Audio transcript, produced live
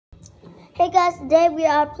Hey guys, today we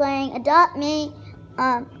are playing Adopt Me.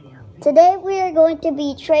 Today we are going to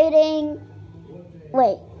be trading.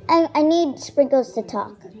 Wait, I need Sprinkles to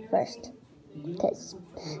talk first, because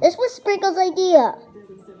this was Sprinkles' idea.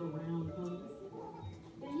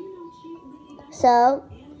 So,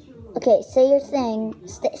 okay, say your thing.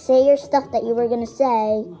 Say your stuff that you were gonna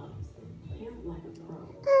say.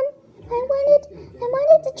 I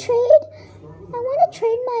wanted to trade. I want to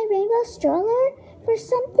trade my rainbow stroller for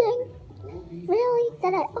something really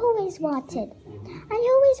that I always wanted. I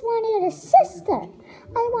always wanted a sister.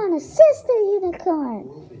 I want a sister unicorn.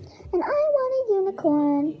 And I want a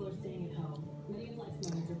unicorn.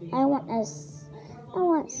 I want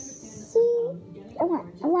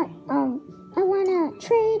to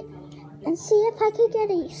trade and see if I could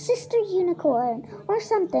get a sister unicorn or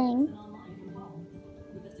something.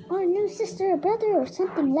 Or a new sister or brother or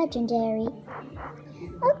something legendary.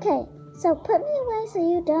 Okay, so put me away so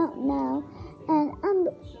you don't know. And I'm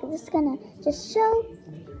just gonna show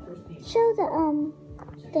the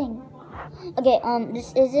thing. Okay,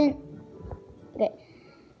 this isn't okay.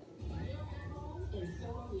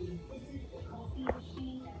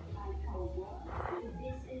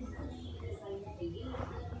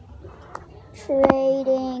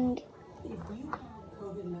 Trading.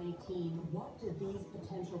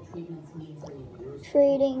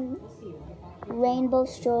 Trading rainbow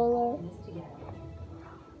stroller.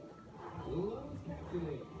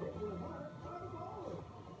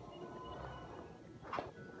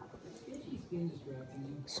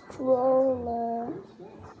 Stroller.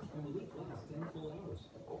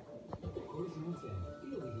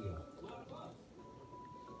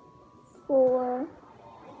 For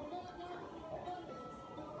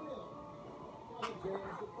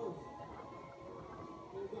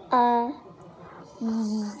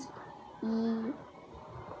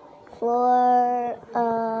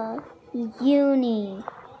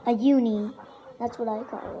a uni. That's what I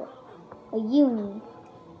call it. A uni.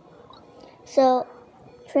 So,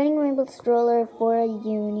 trading rainbow stroller for a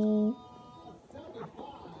uni.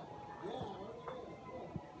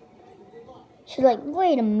 She's like,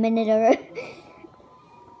 wait a minute,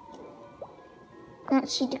 or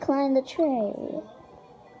she declined the trade.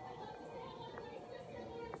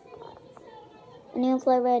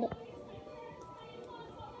 Neonfly red.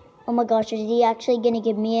 Oh my gosh, is he actually gonna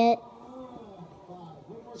give me it?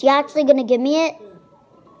 Is he actually gonna give me it?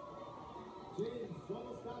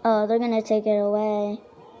 Oh, they're gonna take it away.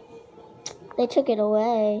 They took it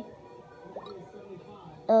away.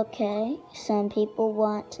 Okay, some people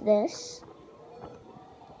want this.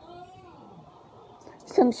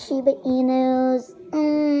 Some Shiba Inus.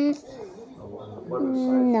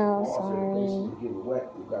 No, sorry. Getting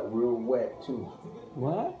wet. It got real wet too.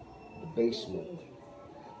 What? The basement.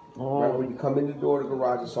 Oh. Right when you come in the door of the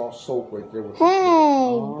garage, it's all soap right there.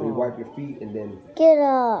 Hey! So you wipe your feet and then get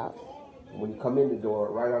off. When you come in the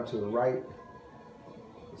door, right onto the right,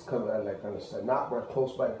 it's coming out like on the side, not right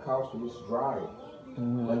close by the couch, but it's dry.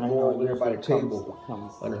 Like more over there by the table,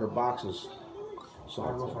 under her boxes. So I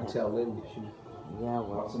don't know if I tell Lynn she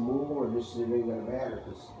wants to move or this ain't gonna matter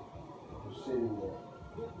because I'm sitting there.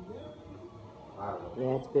 I don't know.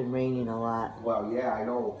 Yeah, it's been raining a lot. Well, yeah, I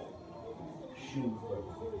know. Shoot, but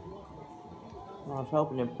I was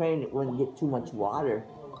hoping and praying it wouldn't get too much water.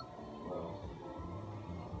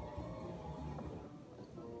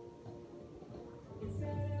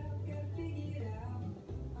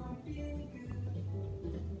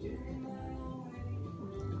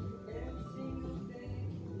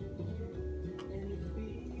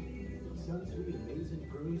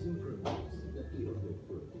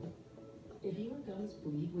 If your gums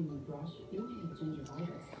bleed when you brush, you may have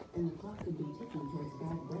gingivitis, and the clock could be ticking towards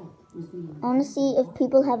bad breath. I want to see if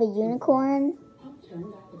people have a unicorn. Help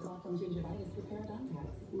turn back the clock on gingivitis with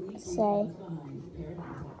Parodontax. Say.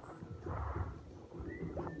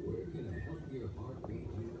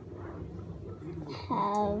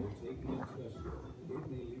 Have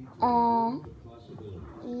a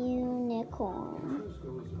unicorn.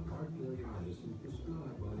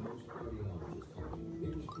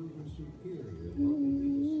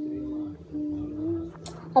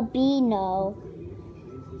 A bee, no.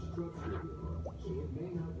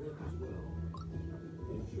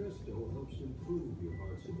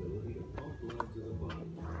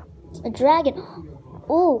 A dragon.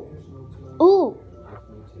 Ooh. Ooh.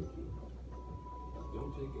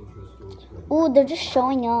 Ooh, they're just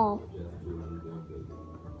showing off.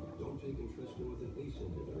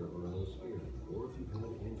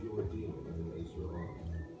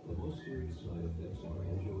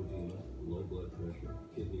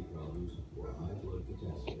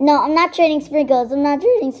 No, I'm not trading sprinkles. I'm not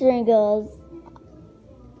trading sprinkles.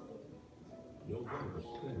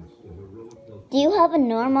 Do you have a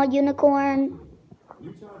normal unicorn?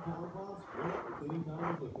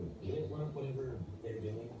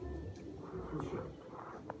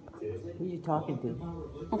 Who are you talking to?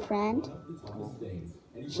 A friend?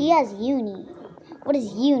 She has uni. What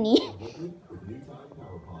is uni?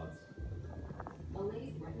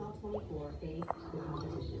 Olay's Retinol 24 faced the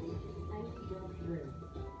competition and broke through.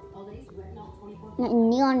 Olay's Retinol 24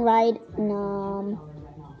 Neon Ride. No.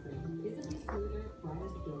 retinol free. Visibly smoother,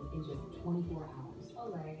 brighter skin in just 24 hours.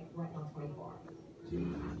 Olay Retinol 24.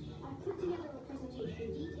 I put together a presentation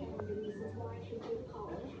detailing the reasons why I should go to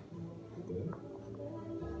college.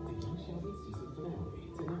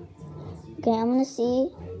 Okay, I'm gonna see.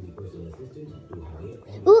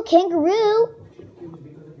 Ooh, kangaroo!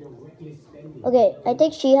 Okay, I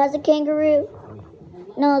think she has a kangaroo.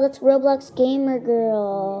 No, that's Roblox Gamer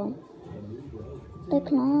Girl.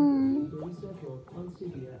 Decline.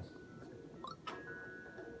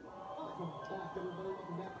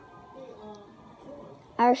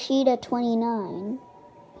 Arshida 29.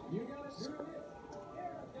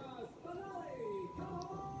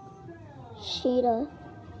 Sheeta,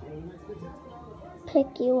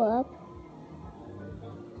 pick you up.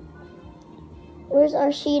 Where's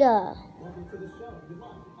Arshida?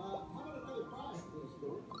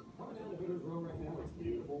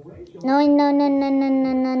 No.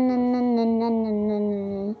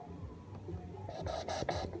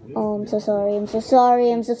 Oh, I'm so sorry. I'm so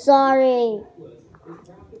sorry. I'm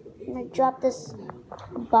gonna drop this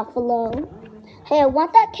buffalo. Hey, I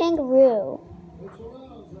want that kangaroo.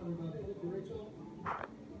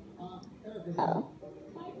 Oh.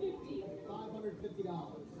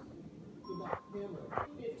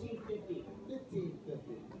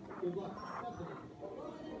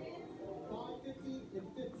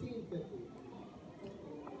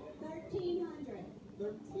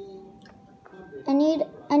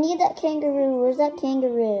 I need that kangaroo. Where's that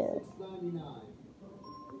kangaroo?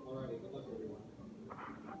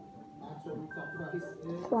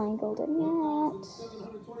 Flying golden gnats.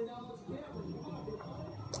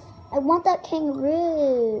 I want that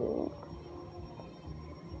kangaroo.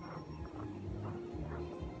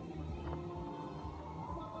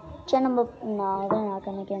 Gentlemen, no, they're not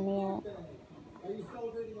gonna give me it.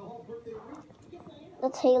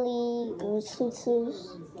 That's Haley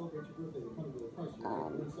Susus.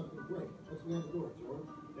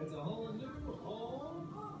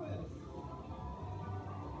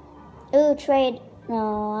 Ooh, trade.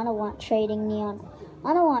 No, I don't want trading neon.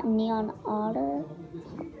 I don't want neon otter.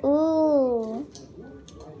 Ooh.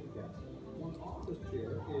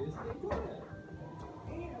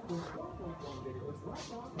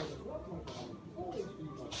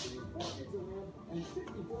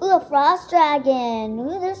 Ooh, a frost dragon.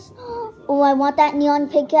 Ooh, this. Oh, I want that neon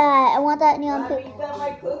pink cat. I want that neon pink. You got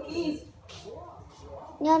my cookies.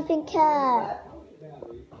 Neon pink cat.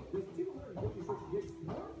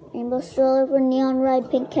 Rainbow stroller for neon ride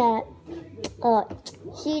pink cat.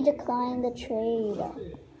 She declined the trade.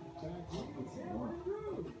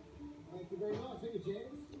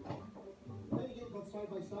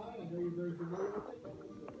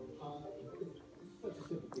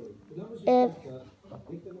 If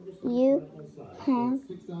you have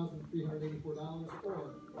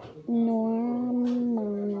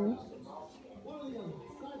normal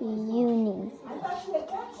uni,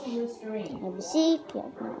 let me see if you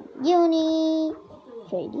have uni,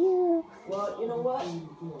 trade you. Well, you know what?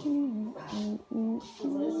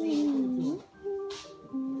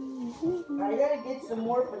 I gotta get some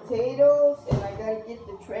more potatoes, and I gotta get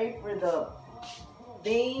the tray for the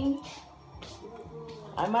thing.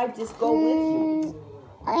 I might just go with you.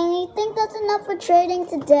 I think that's enough for trading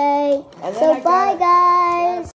today. And then So bye, guys.